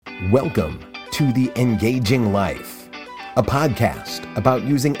Welcome to The Engaging Life, a podcast about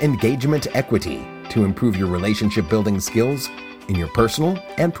using engagement equity to improve your relationship building skills in your personal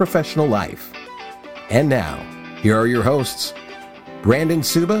and professional life. And now, here are your hosts, Brandon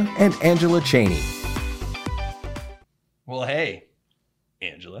Suba and Angela Cheney. Well, hey,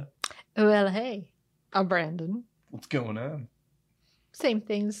 Angela. Well, hey, I'm Brandon. What's going on? Same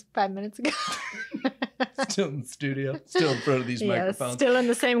things 5 minutes ago. Still in the studio, still in front of these microphones. Still in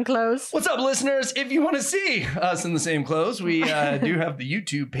the same clothes. What's up, listeners? If you want to see us in the same clothes, we do have the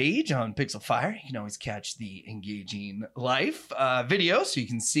YouTube page on Pixel Fire. You can always catch the Engaging Life video so you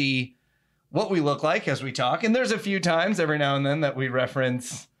can see what we look like as we talk. And there's a few times every now and then that we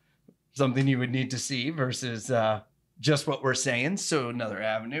reference something you would need to see versus just what we're saying. So another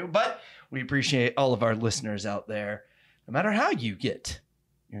avenue. But we appreciate all of our listeners out there, no matter how you get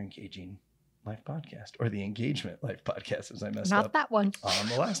your Engaging Life podcast, or the Engagement Life podcast, as I messed up. Not that one. On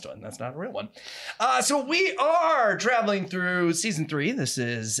the last one. That's not a real one. So we are traveling through season 3. This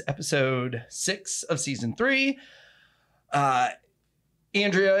is episode 6 of season 3.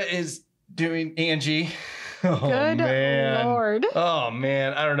 Andrea is doing Angie. Oh, Good man. Lord. Oh,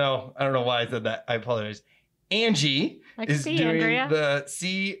 man. I don't know why I said that. I apologize. Angie is doing Andrea. the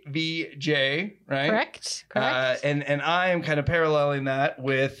CVJ, right? Correct. And I am kind of paralleling that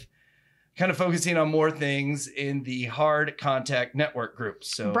with kind of focusing on more things in the hard contact network group.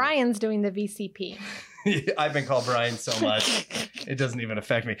 So Brian's doing the VCP. I've been called Brian so much, it doesn't even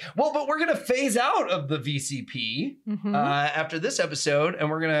affect me. Well, but we're going to phase out of the VCP after this episode, and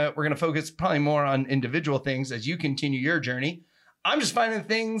we're gonna focus probably more on individual things as you continue your journey. I'm just finding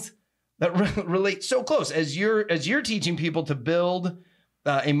things that relate so close as you're teaching people to build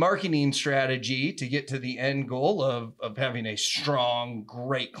a marketing strategy to get to the end goal of having a strong,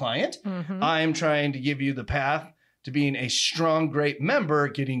 great client. I'm trying to give you the path to being a strong, great member,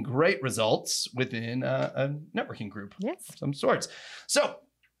 getting great results within a networking group. Yes. Of some sorts. So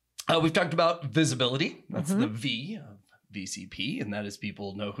we've talked about visibility. That's the V of VCP. And that is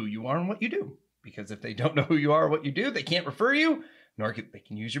people know who you are and what you do. Because if they don't know who you are or what you do, they can't refer you, nor they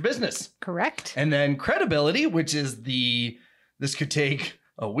can use your business. Correct. And then credibility, which is this could take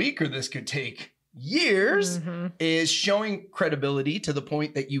a week or this could take years, is showing credibility to the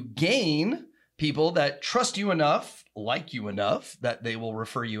point that you gain people that trust you enough, like you enough, that they will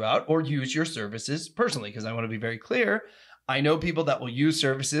refer you out or use your services personally. Because I want to be very clear. I know people that will use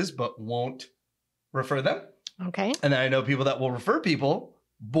services but won't refer them. Okay. And then I know people that will refer people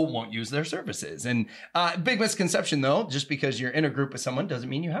but won't use their services. And big misconception, though, just because you're in a group with someone doesn't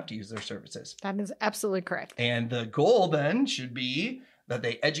mean you have to use their services. That is absolutely correct. And the goal then should be that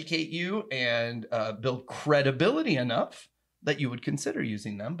they educate you and build credibility enough that you would consider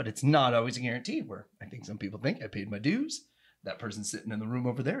using them. But it's not always a guarantee, where I think some people think I paid my dues. That person's sitting in the room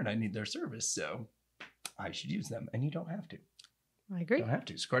over there and I need their service. So I should use them. And you don't have to. I agree. You don't have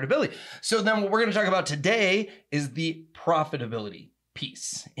to. It's credibility. So then what we're going to talk about today is the profitability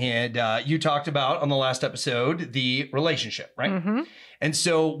piece. And you talked about on the last episode, the relationship, right? And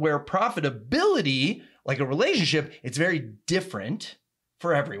so where profitability, like a relationship, it's very different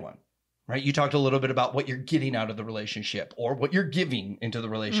for everyone, right? You talked a little bit about what you're getting out of the relationship or what you're giving into the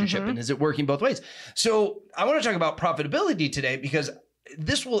relationship. And is it working both ways? So I want to talk about profitability today because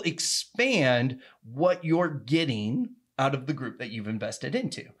this will expand what you're getting out of the group that you've invested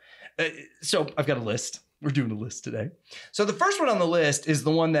into. So I've got a list. We're doing a list today. So the first one on the list is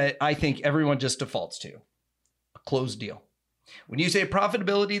the one that I think everyone just defaults to: a closed deal. When you say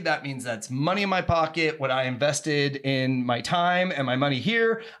profitability, that means that's money in my pocket. What I invested in my time and my money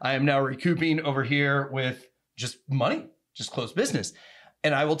here, I am now recouping over here with just money, just closed business.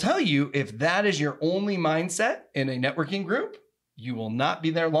 And I will tell you, if that is your only mindset in a networking group, you will not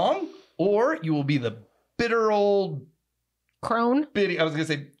be there long, or you will be the bitter old crone. I was going to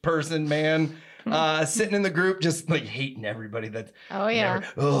say person, man, sitting in the group, just like hating everybody. That's they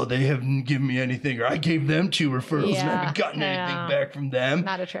haven't given me anything, or I gave them 2 referrals and I haven't gotten anything back from them.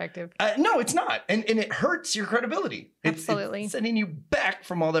 Not attractive. No, it's not. And it hurts your credibility. Absolutely. It's setting you back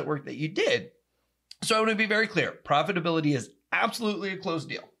from all that work that you did. So I want to be very clear. Profitability is absolutely a closed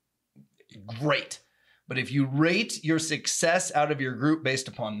deal. Great. But if you rate your success out of your group based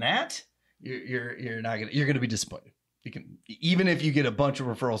upon that, you're going to be disappointed. Even if you get a bunch of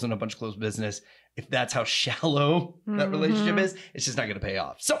referrals and a bunch of closed business, if that's how shallow that relationship is, it's just not going to pay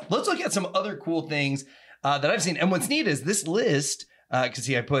off. So let's look at some other cool things that I've seen. And what's neat is this list, because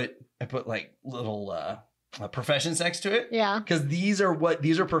see, I put like little professions next to it. Yeah. Because these are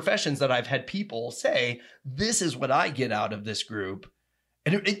professions that I've had people say, this is what I get out of this group.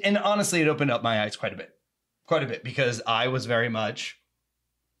 And honestly, it opened up my eyes quite a bit, because I was very much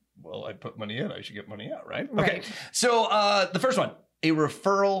well, I put money in, I should get money out, right? Right. Okay. So the first one, a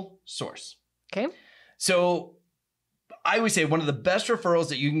referral source. Okay. So I always say one of the best referrals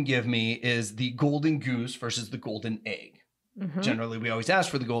that you can give me is the golden goose versus the golden egg. Mhm. Generally, we always ask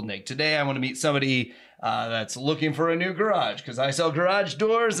for the golden egg. Today, I want to meet somebody that's looking for a new garage because I sell garage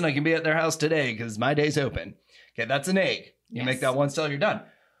doors and I can be at their house today because my day's open. Okay, that's an egg. You Yes. make that one sale, you're done.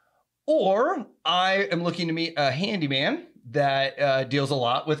 Or I am looking to meet a handyman that deals a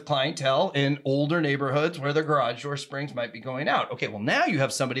lot with clientele in older neighborhoods where their garage door springs might be going out. Okay, well, now you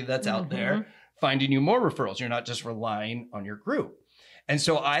have somebody that's out there finding you more referrals. You're not just relying on your group. And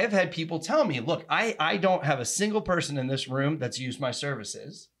so I have had people tell me, look, I don't have a single person in this room that's used my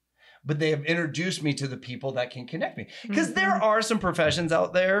services, but they have introduced me to the people that can connect me. Because there are some professions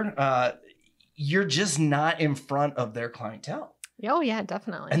out there, you're just not in front of their clientele. Oh, yeah,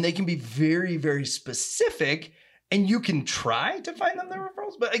 definitely. And they can be very, very specific, and you can try to find them their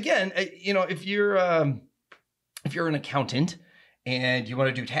referrals. But again, you know, if you're an accountant and you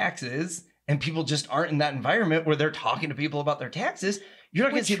want to do taxes, and people just aren't in that environment where they're talking to people about their taxes, you're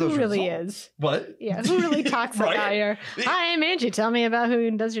not going to see those Who really results. is. What? Yeah, who really talks Right? about your, hi, I'm Angie, tell me about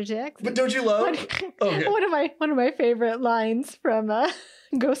who does your taxes. But don't you love? Okay. One of my favorite lines from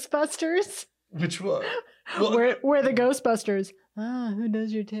Ghostbusters. Which one? Well, Where the Ghostbusters, who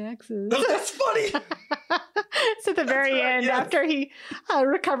does your taxes? that's funny. It's at the very right, end yes. after he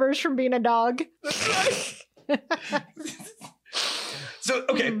recovers from being a dog. That's right. So,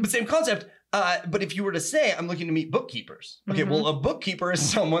 okay, but same concept. But if you were to say, I'm looking to meet bookkeepers. Okay, well, a bookkeeper is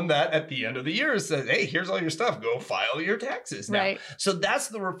someone that at the end of the year says, hey, here's all your stuff. Go file your taxes now. Right. So that's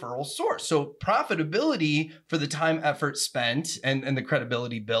the referral source. So profitability for the time, effort spent, and the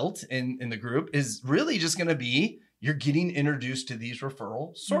credibility built in the group is really just going to be you're getting introduced to these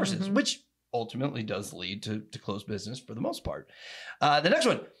referral sources, which ultimately does lead to closed business for the most part. The next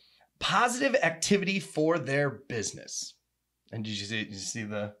one, positive activity for their business. And did you see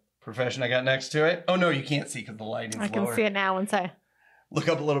the profession I got next to it? Oh, no, you can't see because the lighting's lower. I can see it now once I Look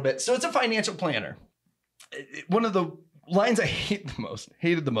up a little bit. So it's a financial planner. One of the lines I hated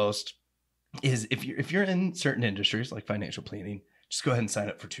the most is if you're in certain industries like financial planning, just go ahead and sign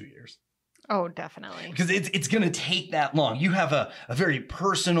up for 2 years. Oh, definitely. Because it's going to take that long. You have a very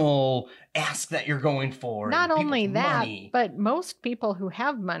personal ask that you're going for. Not and only people's that, money. but most people who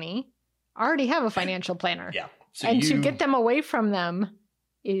have money already have a financial planner. Yeah. So and to get them away from them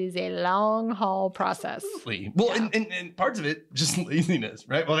is a long haul process. Absolutely. Well, Yeah. and parts of it, just laziness,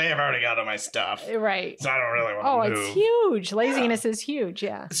 right? Well, they have already got all my stuff. Right. So I don't really want Oh, to move. it's huge. Laziness is huge.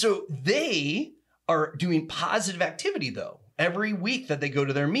 Yeah. So they are doing positive activity, though, every week that they go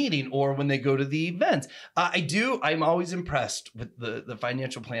to their meeting or when they go to the events. I'm always impressed with the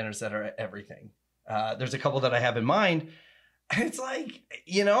financial planners that are at everything. There's a couple that I have in mind. It's like,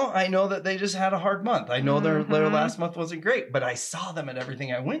 you know, I know that they just had a hard month. I know their last month wasn't great, but I saw them at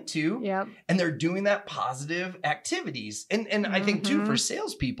everything I went to. Yep. And they're doing that positive activities. And I think too, for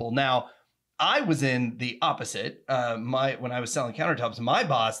salespeople. Now, I was in the opposite. When I was selling countertops, my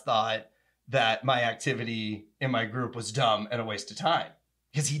boss thought that my activity in my group was dumb and a waste of time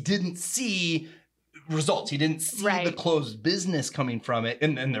because he didn't see results. He didn't see the closed business coming from it.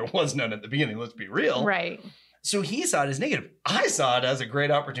 And there was none at the beginning. Let's be real. Right. So he saw it as negative. I saw it as a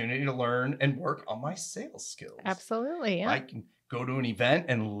great opportunity to learn and work on my sales skills. Absolutely. Yeah. I can go to an event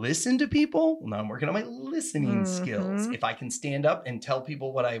and listen to people. Well, now I'm working on my listening skills. If I can stand up and tell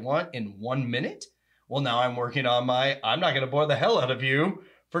people what I want in 1 minute, well, now I'm working on I'm not going to bore the hell out of you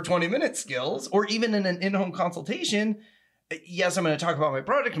for 20-minute skills. Or even in an in-home consultation, yes, I'm going to talk about my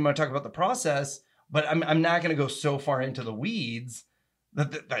product. I'm going to talk about the process, but I'm not going to go so far into the weeds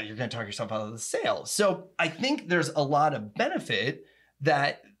that you're going to talk yourself out of the sale. So I think there's a lot of benefit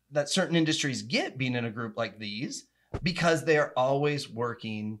that certain industries get being in a group like these because they are always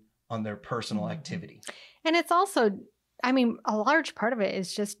working on their personal activity. And it's also, I mean, a large part of it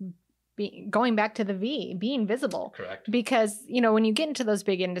is just going back to the V, being visible. Correct. Because, you know, when you get into those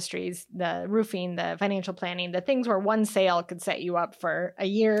big industries, the roofing, the financial planning, the things where one sale could set you up for a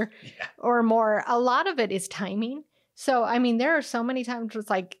year or more, a lot of it is timing. So, I mean, there are so many times it's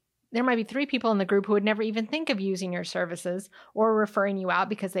like there might be 3 people in the group who would never even think of using your services or referring you out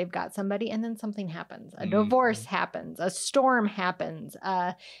because they've got somebody, and then something happens. A divorce happens, a storm happens.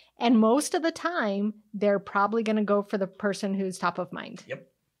 And most of the time, they're probably going to go for the person who's top of mind. Yep.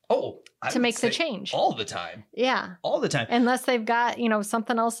 Oh, to make the change. All the time. Yeah. All the time. Unless they've got, you know,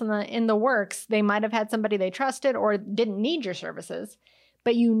 something else in the works. They might have had somebody they trusted or didn't need your services.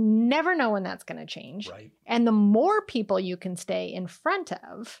 But you never know when that's going to change. Right. And the more people you can stay in front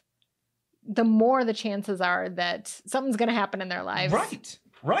of, the more the chances are that something's going to happen in their lives. Right.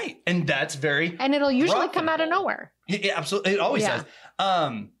 Right. And that's very And it'll usually come out of nowhere. It absolutely. It always does.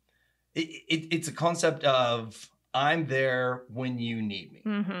 It's a concept of I'm there when you need me.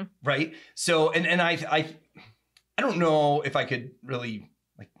 Mm-hmm. Right. So, and I don't know if I could really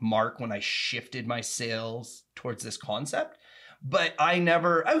like mark when I shifted my sales towards this concept, but I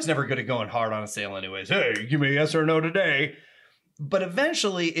was never good at going hard on a sale anyways. Hey, give me a yes or no today. But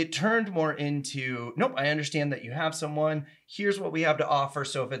eventually it turned more into, nope, I understand that you have someone. Here's what we have to offer.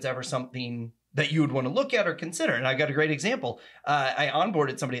 So if it's ever something that you would want to look at or consider. And I got a great example. I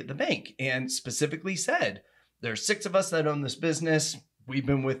onboarded somebody at the bank and specifically said, there's 6 of us that own this business. We've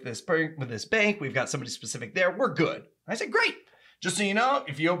been with this bank. We've got somebody specific there. We're good. I said, great. Just so you know,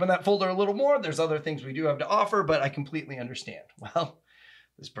 if you open that folder a little more, there's other things we do have to offer, but I completely understand. Well,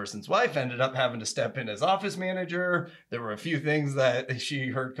 this person's wife ended up having to step in as office manager. There were a few things that she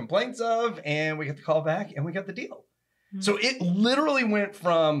heard complaints of, and we got the call back and we got the deal. Mm-hmm. So it literally went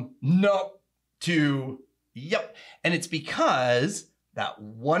from no to yep. And it's because that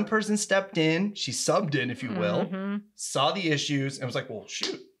one person stepped in, she subbed in, if you will, saw the issues and was like, well,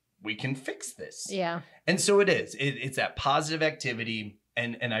 shoot, we can fix this. Yeah. And so it is. It's that positive activity.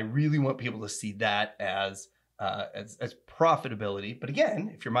 And I really want people to see that as profitability. But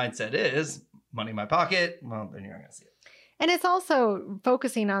again, if your mindset is money in my pocket, well, then you're not going to see it. And it's also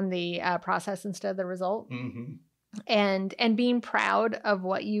focusing on the process instead of the result. Mm-hmm. And being proud of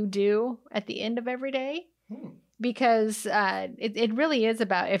what you do at the end of every day. Because it really is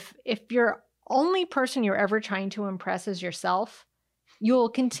about if you're only person you're ever trying to impress is yourself, you'll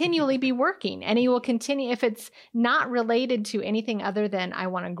continually be working and you will continue. If it's not related to anything other than I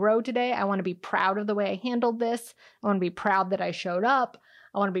want to grow today, I want to be proud of the way I handled this. I want to be proud that I showed up.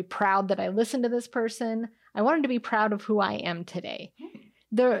 I want to be proud that I listened to this person. I wanted to be proud of who I am today.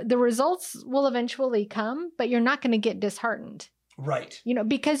 The results will eventually come, but you're not going to get disheartened. Right.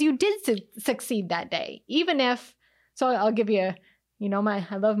 Because you did succeed that day, even if, so I'll give you,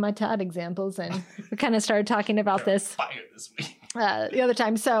 I love my Todd examples, and we kind of started talking about this the other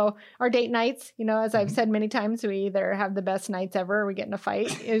time. So our date nights, as I've said many times, we either have the best nights ever or we get in a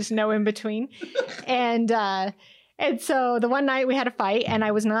fight. There's no in between. And so the one night we had a fight and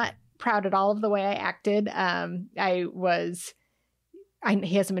I was not proud at all of the way I acted.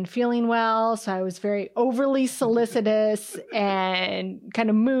 He hasn't been feeling well, so I was very overly solicitous and kind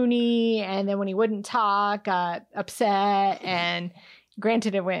of moony. And then when he wouldn't talk, got upset. And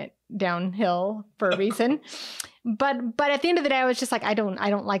granted, it went downhill for a reason. But at the end of the day, I was just like, I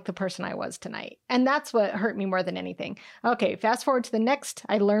don't like the person I was tonight, and that's what hurt me more than anything. Okay, fast forward to the next.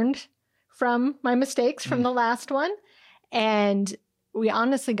 I learned from my mistakes from the last one, and we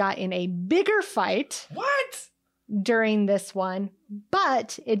honestly got in a bigger fight. What? During this one,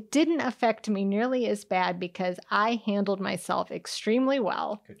 but it didn't affect me nearly as bad because I handled myself extremely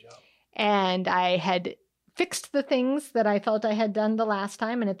well. Good job. And I had fixed the things that I felt I had done the last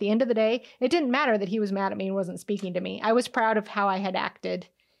time. And at the end of the day, it didn't matter that he was mad at me and wasn't speaking to me. I was proud of how I had acted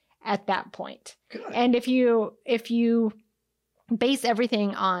at that point. Good. And if you base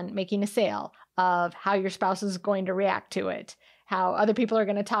everything on making a sale, of how your spouse is going to react to it, how other people are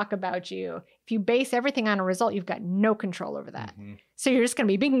going to talk about you. If you base everything on a result, you've got no control over that. Mm-hmm. So you're just going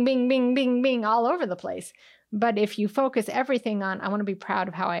to be bing, bing, bing, bing, bing all over the place. But if you focus everything on, I want to be proud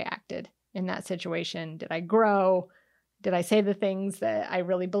of how I acted in that situation. Did I grow? Did I say the things that I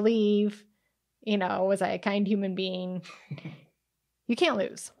really believe? Was I a kind human being? You can't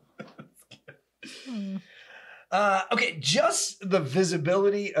lose. Okay, just the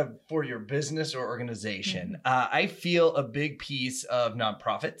visibility for your business or organization. I feel a big piece of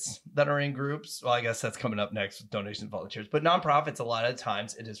nonprofits that are in groups. Well, I guess that's coming up next with donations and volunteers. But nonprofits, a lot of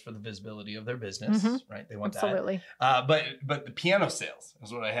times, it is for the visibility of their business, right? They want Absolutely. that. But the piano sales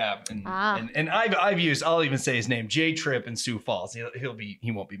is what I have, and I've used. I'll even say his name: Jay Tripp in Sioux Falls.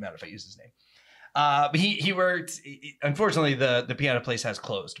 He won't be mad if I use his name. But he worked, unfortunately the piano place has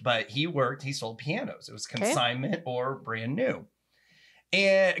closed, but he sold pianos. It was consignment or brand new.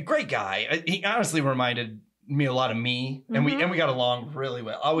 And great guy. He honestly reminded me a lot of me, and we got along really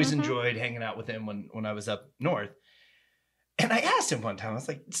well. Always enjoyed hanging out with him when I was up north. And I asked him one time, I was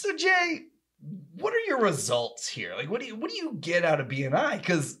like, so Jay, what are your results here? Like, what do you get out of BNI?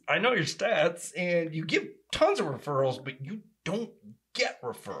 Because I know your stats and you give tons of referrals, but you don't get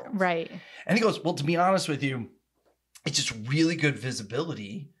referrals. Right. And he goes, well, to be honest with you, it's just really good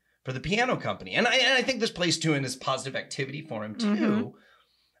visibility for the piano company. And I think this plays to in this positive activity for him too.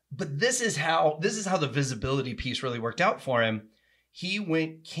 But this is how the visibility piece really worked out for him. He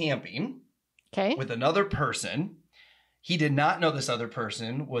went camping with another person. He did not know this other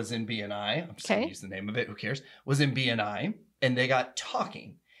person was in BNI. I'm just going to use the name of it. Who cares? Was in BNI. and they got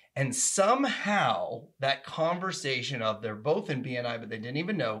talking. And somehow that conversation of they're both in BNI, but they didn't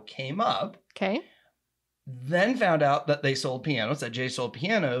even know, came up. Okay. Then found out that they sold pianos, that Jay sold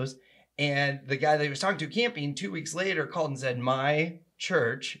pianos. And the guy that he was talking to camping 2 weeks later called and said, my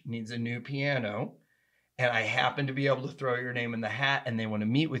church needs a new piano. And I happen to be able to throw your name in the hat and they want to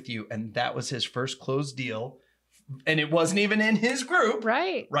meet with you. And that was his first closed deal. And it wasn't even in his group.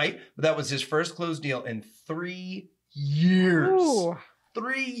 Right. Right. But that was his first closed deal in 3 years. Ooh.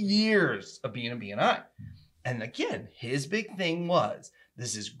 3 years of being a BNI. And again, his big thing was,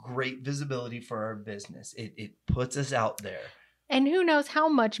 this is great visibility for our business. It puts us out there. And who knows how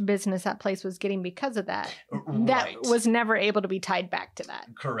much business that place was getting because of that. Right. That was never able to be tied back to that.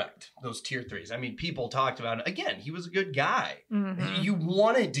 Correct. Those tier 3s. I mean, people talked about it. Again, he was a good guy. Mm-hmm. You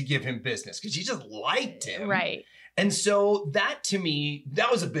wanted to give him business because you just liked him. Right. And so that, to me,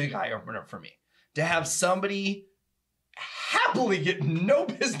 that was a big eye opener for me. To have somebody happily get no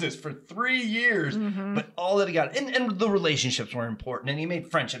business for 3 years, Mm-hmm. but all that he got, and the relationships were important, and he made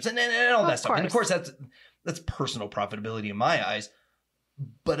friendships and all that stuff. And of course, that's personal profitability in my eyes.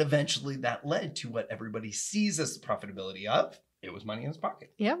 But eventually that led to what everybody sees as the profitability of. It was money in his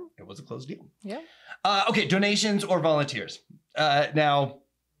pocket. Yeah. It was a closed deal. Yeah. Okay, donations or volunteers. Now,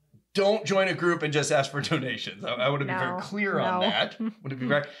 don't join a group and just ask for donations. I want to be very clear on that. Would it be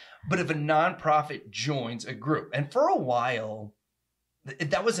right? But if a nonprofit joins a group, and for a while,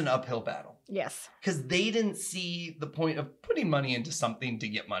 that was an uphill battle. Yes. Because they didn't see the point of putting money into something to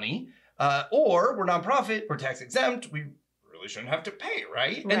get money. Or we're nonprofit, we're tax exempt, we really shouldn't have to pay,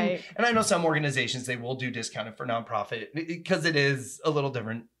 right? Right. And I know some organizations, they will do discounted for nonprofit because it is a little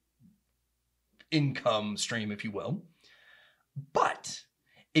different income stream, if you will. But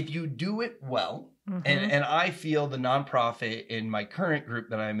if you do it well, Mm-hmm. and I feel the nonprofit in my current group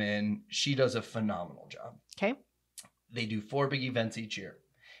that I'm in, she does a phenomenal job. Okay. They do 4 big events each year.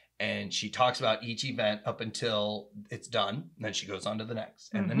 And she talks about each event up until it's done. And then she goes on to the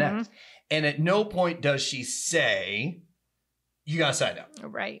next and the Mm-hmm. next. And at no point does she say, you got to sign up.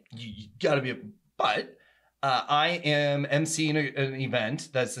 Right. You got to be, but I am emceeing an event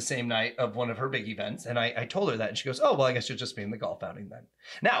that's the same night of one of her big events. And I told her that. And she goes, oh, well, I guess you'll just be in the golf outing then.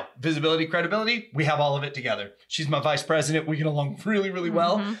 Now, visibility, credibility, we have all of it together. She's my vice president. We get along really, really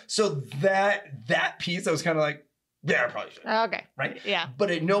well. Mm-hmm. So that piece, I was kind of like, yeah, I probably should. Okay. Right? Yeah.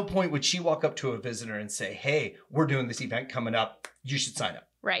 But at no point would she walk up to a visitor and say, hey, we're doing this event coming up. You should sign up.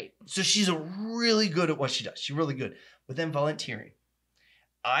 Right. So she's really good at what she does. She's really good. But then volunteering.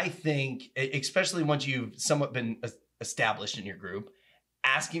 I think, especially once you've somewhat been established in your group,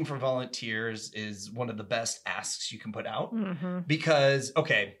 asking for volunteers is one of the best asks you can put out. Mm-hmm. Because,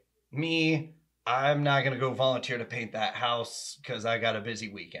 okay, I'm not going to go volunteer to paint that house because I got a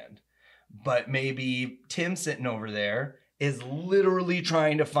busy weekend. But maybe Tim sitting over there is literally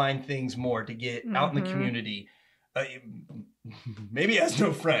trying to find things more to get out in the community. Maybe he has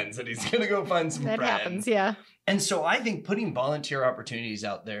no friends and he's going to go find some friends. That happens, yeah. And so I think putting volunteer opportunities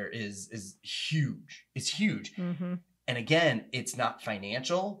out there is huge. It's huge. Mm-hmm. And again, it's not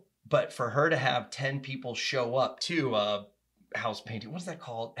financial, but for her to have 10 people show up to a house painting, what is that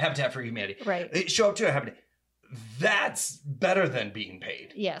called? Habitat for Humanity. Right. Show up to a habitat. That's better than being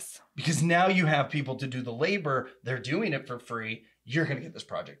paid. Yes. Because now you have people to do the labor. They're doing it for free. You're going to get this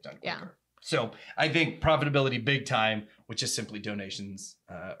project done quicker. Yeah. So I think profitability big time, which is simply donations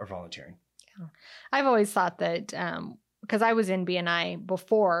or volunteering. Yeah. I've always thought that because I was in BNI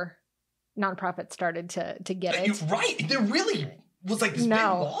before nonprofits started to get it. You're right. There really was like this big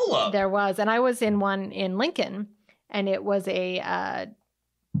wall up. There was. And I was in one in Lincoln, and it was I'm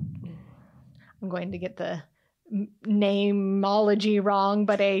going to get the nameology wrong,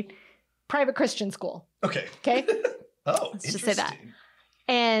 but a private Christian school. Okay. Okay. Oh, let's just say that. interesting.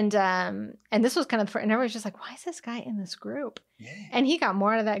 And this was kind of, and everyone's just like, why is this guy in this group? Yeah. And he got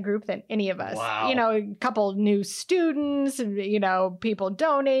more out of that group than any of us. Wow. You know, a couple new students, you know, people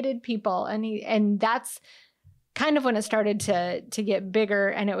donated, people, and that's kind of when it started to get bigger.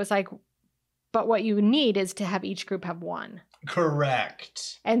 And it was like, but what you need is to have each group have one.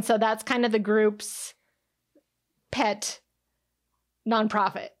 Correct. And so that's kind of the group's pet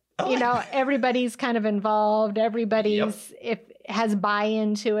nonprofit. You know, everybody's kind of involved. Everybody's has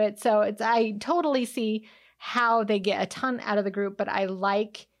buy-in to it. So I totally see how they get a ton out of the group, but I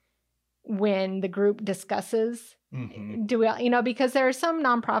like when the group discusses, do we, you know, because there are some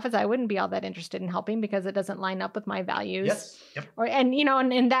nonprofits I wouldn't be all that interested in helping because it doesn't line up with my values. Yes. Yep. And you know,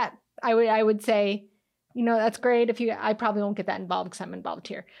 and that I would say, you know, that's great I probably won't get that involved because I'm involved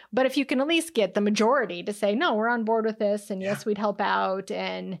here. But if you can at least get the majority to say, no, we're on board with this and yes, we'd help out.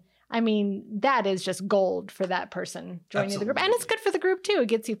 And I mean, that is just gold for that person joining the group. And it's good for the group too. It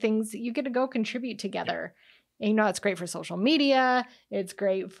gets you things, you get to go contribute together. And, you know, it's great for social media. It's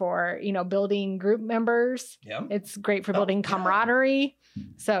great for, you know, building group members. Yeah. It's great for building camaraderie.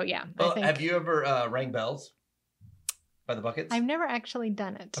 So yeah. Well, have you ever rang bells by the buckets? I've never actually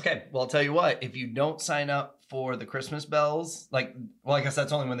done it. Okay. Well, I'll tell you what, if you don't sign up for the Christmas bells, like, well, I guess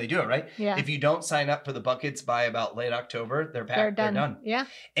that's only when they do it, right? Yeah. If you don't sign up for the buckets by about late October, they're packed. They're done. Yeah.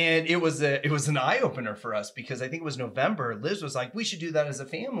 And it was an eye opener for us because I think it was November. Liz was like, we should do that as a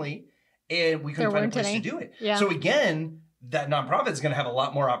family. And we couldn't find a place to do it. Yeah. So again, that nonprofit is going to have a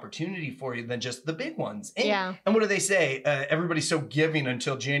lot more opportunity for you than just the big ones. And, and what do they say? Everybody's so giving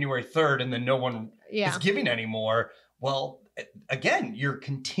until January 3rd and then no one is giving anymore. Well, again, you're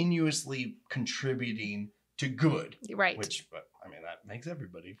continuously contributing to good. Right. Which, I mean, that makes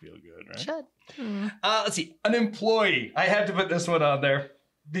everybody feel good, right? Should. Let's see. An employee. I had to put this one on there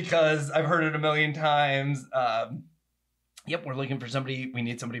because I've heard it a million times. Yep, we're looking for somebody. We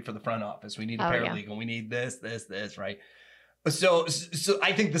need somebody for the front office. We need a paralegal. We need this, right? So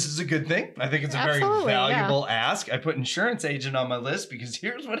I think this is a good thing. I think it's a very valuable ask. I put insurance agent on my list because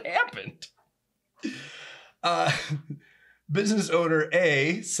here's what happened. Business owner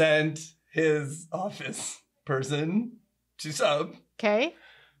A sent his office person to sub. Okay.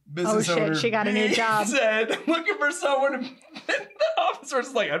 Business owner she got a new job. Said, I'm looking for someone. And the office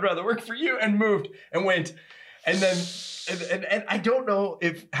person's like, I'd rather work for you, and moved and went. And then, and I don't know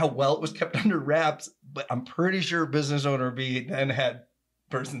how well it was kept under wraps, but I'm pretty sure business owner B then had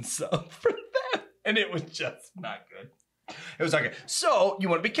person sub for that. And it was just not good. It was not good. So you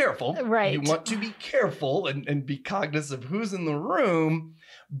want to be careful. Right. You want to be careful and be cognizant of who's in the room.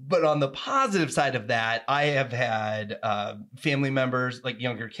 But on the positive side of that, I have had family members, like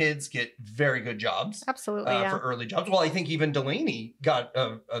younger kids, get very good jobs. Absolutely, for early jobs. Well, I think even Delaney got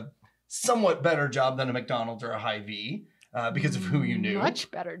a somewhat better job than a McDonald's or a Hy-Vee because of who you knew. Much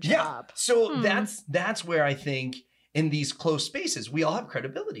better job. Yeah. So that's where I think in these close spaces, we all have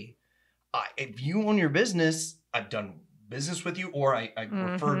credibility. If you own your business, I've done business with you, or I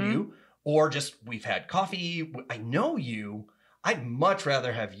referred you, or just we've had coffee. I know you. I'd much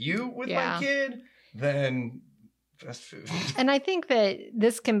rather have you with my kid than fast food. And I think that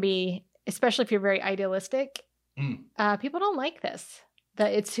this can be, especially if you're very idealistic, people don't like this.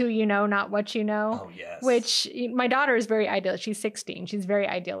 That it's who you know, not what you know. Oh, yes. Which my daughter is very idealistic. She's 16. She's very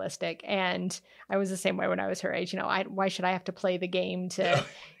idealistic. And I was the same way when I was her age. You know, why should I have to play the game to,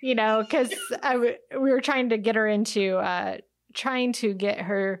 you know, because we were trying to get her into, trying to get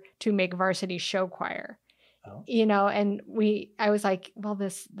her to make varsity show choir. Oh. You know, and I was like, well,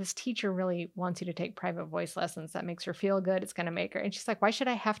 this teacher really wants you to take private voice lessons. That makes her feel good. It's going to make her. And she's like, why should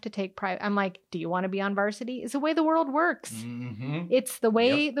I have to take private? I'm like, do you want to be on varsity? It's the way the world works. Mm-hmm. It's the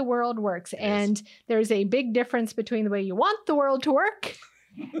way the world works. And there's a big difference between the way you want the world to work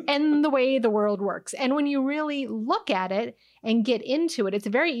and the way the world works. And when you really look at it and get into it, it's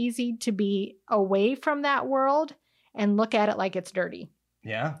very easy to be away from that world and look at it like it's dirty.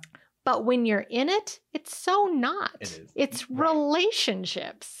 Yeah. But when you're in it, it's so not. It is. It's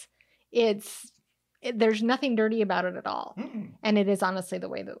relationships. There's nothing dirty about it at all. Mm-mm. And it is honestly the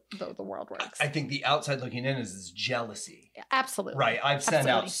way the world works. I think the outside looking in is jealousy. Absolutely. Right. I've sent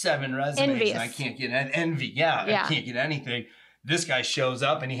out 7 resumes and I can't get envy. Yeah, I can't get anything. This guy shows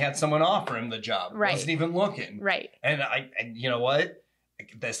up and he had someone offer him the job. Right. Wasn't even looking. Right. And you know what?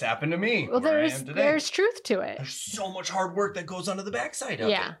 This happened to me. Well, there's truth to it. There's so much hard work that goes onto the backside of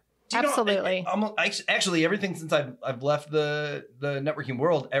it. Yeah. Absolutely. Actually, everything since I've left the networking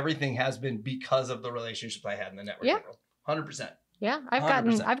world, everything has been because of the relationships I had in the networking world. 100%. Yeah,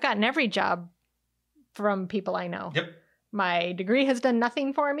 I've gotten every job from people I know. Yep. My degree has done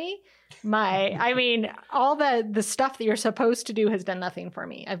nothing for me. I mean, all the stuff that you're supposed to do has done nothing for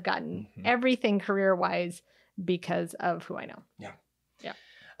me. I've gotten everything career-wise because of who I know. Yeah.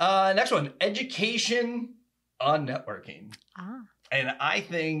 Yeah. Next one, education on networking. And I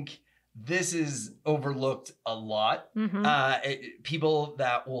think this is overlooked a lot. Mm-hmm. People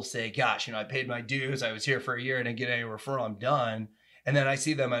that will say, gosh, you know, I paid my dues. I was here for a year and didn't get any referral. I'm done. And then I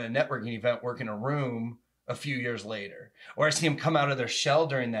see them at a networking event work in a room a few years later. Or I see them come out of their shell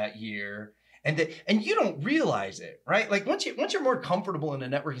during that year. And you don't realize it, right? Like once you're more comfortable in a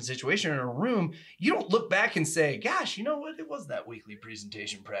networking situation or in a room, you don't look back and say, gosh, you know what? It was that weekly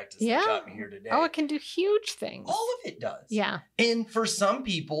presentation practice that got me here today. Oh, it can do huge things. All of it does. Yeah. And for some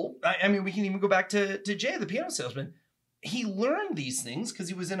people, I mean, we can even go back to Jay, the piano salesman. He learned these things because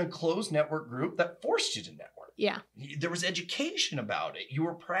he was in a closed network group that forced you to network. Yeah. There was education about it. You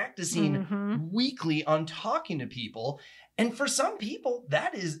were practicing weekly on talking to people. And for some people,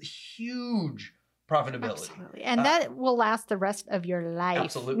 that is huge profitability. Absolutely. And that will last the rest of your life.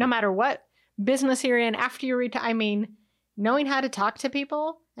 Absolutely. No matter what business you're in after you retire. I mean, knowing how to talk to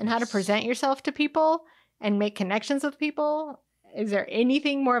people and how to present yourself to people and make connections with people. Is there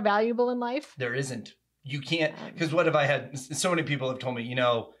anything more valuable in life? There isn't. You can't. Because what have I had? So many people have told me,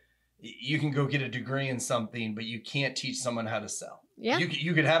 you can go get a degree in something, but you can't teach someone how to sell. Yeah.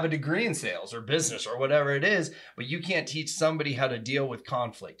 You could have a degree in sales or business or whatever it is, but you can't teach somebody how to deal with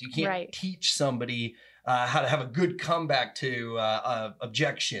conflict. You can't teach somebody how to have a good comeback to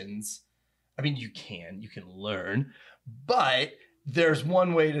objections. I mean, you can learn, but there's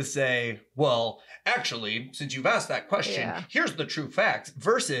one way to say, well, actually, since you've asked that question, here's the true facts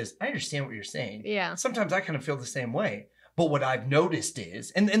versus I understand what you're saying. Yeah. Sometimes I kind of feel the same way. But what I've noticed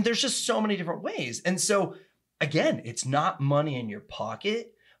is, and there's just so many different ways. And so, again, it's not money in your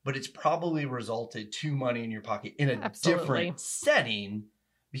pocket, but it's probably resulted to money in your pocket in a different setting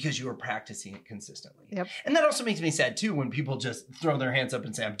because you were practicing it consistently. Yep. And that also makes me sad, too, when people just throw their hands up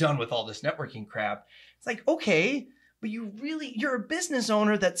and say, I'm done with all this networking crap. It's like, okay, but you're a business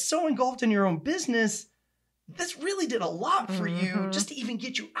owner that's so engulfed in your own business. This really did a lot for you just to even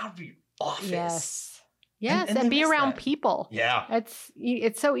get you out of your office. Yes, and be around people. Yeah.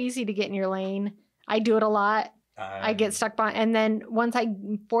 It's so easy to get in your lane. I do it a lot. I get stuck by, and then once I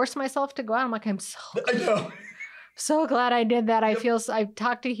force myself to go out, I'm like, I know. So glad I did that. I've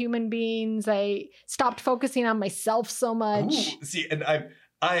talked to human beings. I stopped focusing on myself so much. Ooh, see, and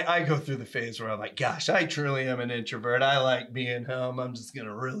I go through the phase where I'm like, gosh, I truly am an introvert. I like being home. I'm just going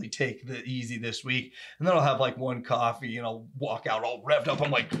to really take the easy this week. And then I'll have like one coffee and I'll walk out all revved up.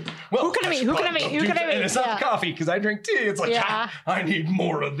 I'm like, well, who can I meet? And it's not coffee because I drink tea. It's like, I need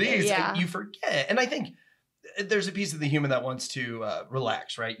more of these. Yeah. And you forget. And I think there's a piece of the human that wants to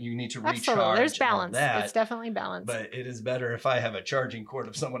relax, right? You need to recharge. Absolutely. There's balance. It's definitely balance. But it is better if I have a charging cord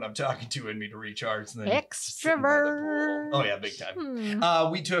of someone I'm talking to and me to recharge than extrovert. Oh yeah, big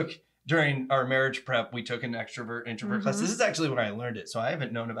time. We took during our marriage prep, we took an extrovert introvert class. This is actually when I learned it. So I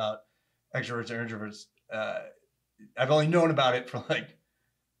haven't known about extroverts or introverts. I've only known about it for like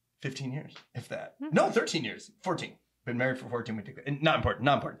 15 years, if that. No, 13 years, 14. Been married for 14. We took it. Not important.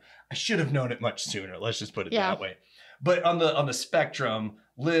 I should have known it much sooner. Let's just put it that way. But on the spectrum,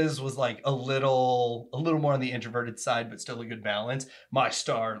 Liz was like a little more on the introverted side, but still a good balance. My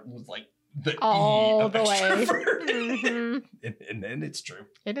star was like the all E of the extrovert. way. and it's true.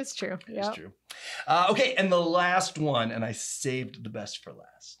 It is true. It's true. Okay, and the last one, and I saved the best for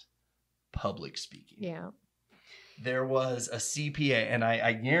last. Public speaking. Yeah. There was a CPA, and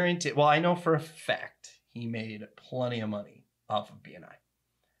I guarantee. Well, I know for a fact. He made plenty of money off of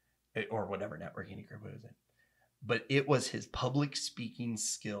BNI or whatever networking group it was in. But it was his public speaking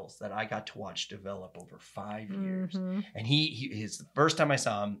skills that I got to watch develop over 5 years. And his first time I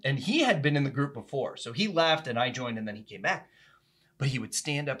saw him, and he had been in the group before. So he left and I joined and then he came back. But he would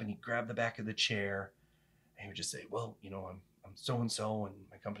stand up and he'd grab the back of the chair and he would just say, well, I'm so-and-so and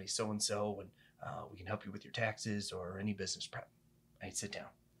my company's so-and-so and we can help you with your taxes or any business prep. And he'd sit down.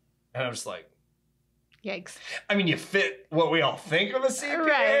 And I was like, yikes. I mean, you fit what we all think of a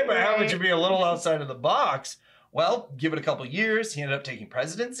CPA, but how would you be a little outside of the box? Well, give it a couple of years. He ended up taking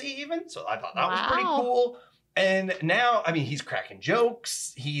presidency even. So I thought that was pretty cool. And now, I mean, he's cracking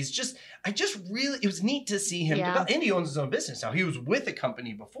jokes. It was neat to see him develop. And he owns his own business now. He was with a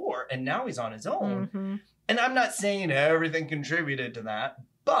company before, and now he's on his own. And I'm not saying everything contributed to that,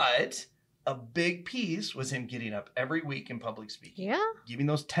 but a big piece was him getting up every week in public speaking. Yeah. Giving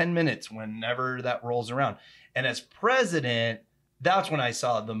those 10 minutes whenever that rolls around. And as president, that's when I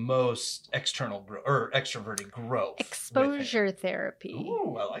saw the most external or extroverted growth. Exposure therapy.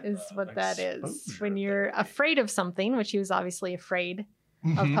 Ooh, I like is that. what that is. When you're afraid of something, which he was obviously afraid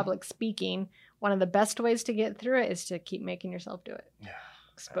of public speaking, one of the best ways to get through it is to keep making yourself do it. Yeah.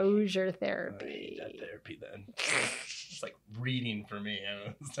 Exposure therapy. I hate that therapy then. It's like reading for me.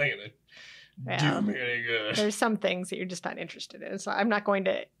 It's not going to do me any good. There's some things that you're just not interested in. So I'm not going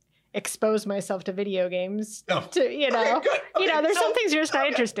to expose myself to video games. There's some things you're just not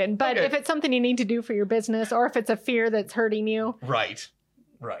interested in. But if it's something you need to do for your business or if it's a fear that's hurting you. Right.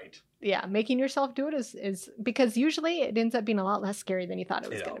 Yeah, making yourself do it is because usually it ends up being a lot less scary than you thought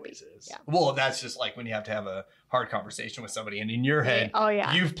it was going to be. Is. Yeah. Well, that's just like when you have to have a hard conversation with somebody and in your head,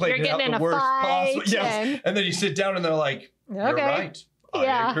 you've played it out the worst possible. Yes. And then you sit down and they're like, you're right.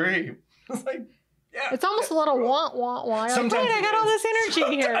 I agree. It's like, it's almost a little want. Sometimes I got all this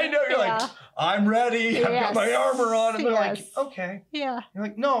energy here. I know. You're like, I'm ready. I've got my armor on. And they're like, okay. Yeah. You're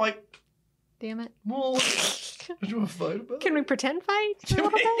like, no, Damn it. Well, what do you want to fight about? Can we pretend fight a little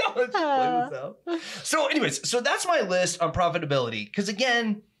bit? Let's play this out. So anyways, so that's my list on profitability. Because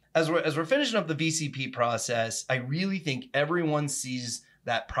again, as we're finishing up the VCP process, I really think everyone sees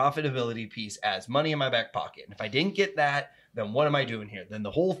that profitability piece as money in my back pocket. And if I didn't get that, then what am I doing here? Then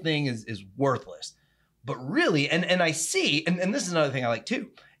the whole thing is worthless. But really, and I see, and this is another thing I like too,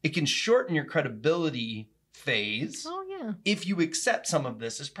 it can shorten your credibility phase if you accept some of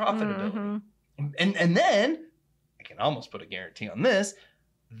this as profitability. Mm-hmm. And then, I can almost put a guarantee on this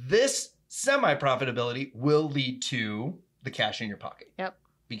semi-profitability will lead to the cash in your pocket. Yep.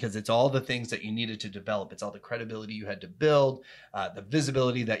 Because it's all the things that you needed to develop. It's all the credibility you had to build, the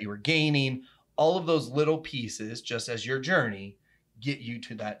visibility that you were gaining. All of those little pieces, just as your journey, get you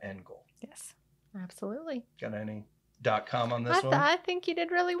to that end goal. Yes, absolutely. Got any .com on this one? I think you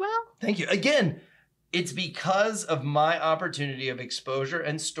did really well. Thank you. Again, it's because of my opportunity of exposure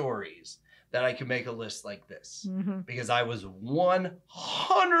and stories that I could make a list like this. Mm-hmm. Because I was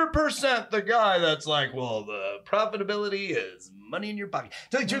 100% the guy that's like, well, the profitability is money in your pocket.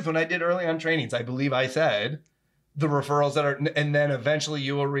 Tell you the truth, when I did early on trainings, I believe I said the referrals that are, and then eventually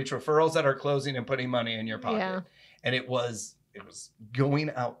you will reach referrals that are closing and putting money in your pocket. Yeah. And it was going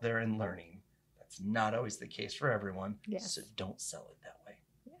out there and learning. That's not always the case for everyone. Yes. So don't sell it that way.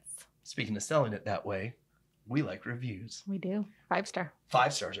 Yes. Speaking of selling it that way, we like reviews. We do. 5-star.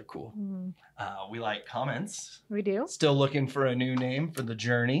 5 stars are cool. Mm. We like comments. We do. Still looking for a new name for the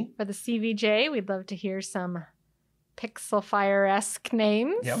journey. For the CVJ, we'd love to hear some Pixel Fire-esque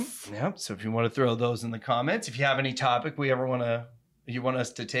names. Yep. So if you want to throw those in the comments, if you have any topic you want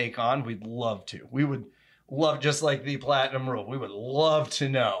us to take on, we'd love to. We would love, just like the Platinum Rule, we would love to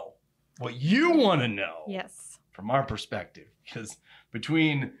know what you want to know. Yes. From our perspective, because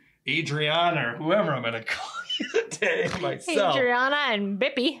between Adriana or whoever I'm going to call you today, myself, Adriana and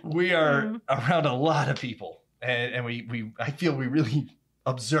Bippy, we are around a lot of people, and I feel we really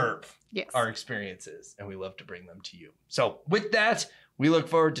observe our experiences, and we love to bring them to you. So with that, we look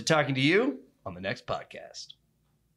forward to talking to you on the next podcast.